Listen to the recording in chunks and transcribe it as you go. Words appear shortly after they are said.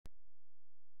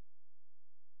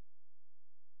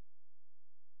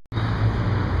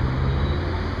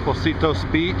Pocitos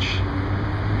Beach,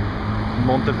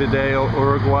 Montevideo,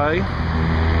 Uruguay.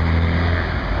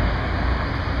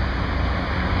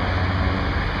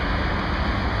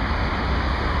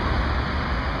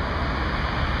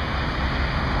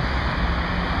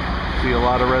 See a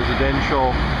lot of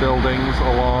residential buildings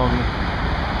along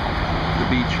the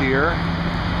beach here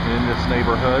in this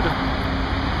neighborhood.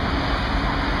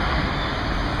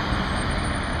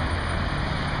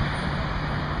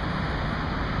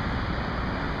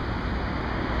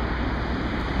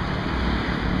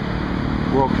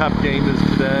 World Cup game is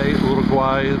today.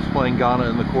 Uruguay is playing Ghana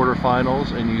in the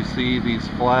quarterfinals, and you see these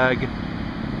flag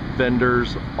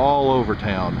vendors all over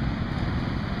town.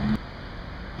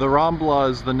 The Rambla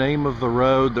is the name of the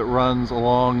road that runs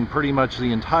along pretty much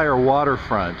the entire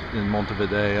waterfront in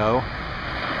Montevideo.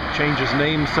 It changes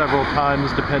names several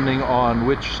times depending on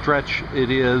which stretch it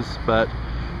is, but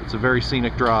it's a very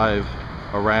scenic drive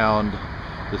around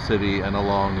the city and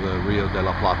along the Rio de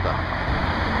la Plata.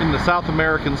 In the South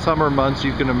American summer months,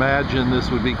 you can imagine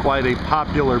this would be quite a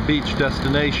popular beach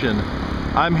destination.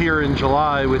 I'm here in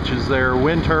July, which is their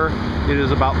winter. It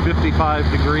is about 55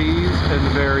 degrees and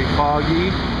very foggy.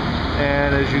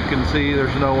 And as you can see,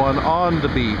 there's no one on the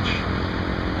beach.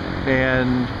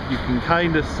 And you can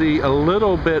kind of see a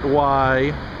little bit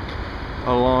why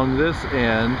along this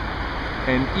end.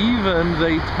 And even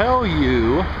they tell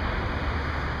you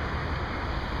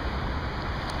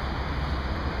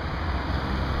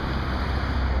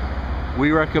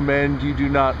we recommend you do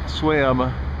not swim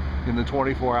in the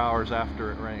 24 hours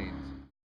after it rains.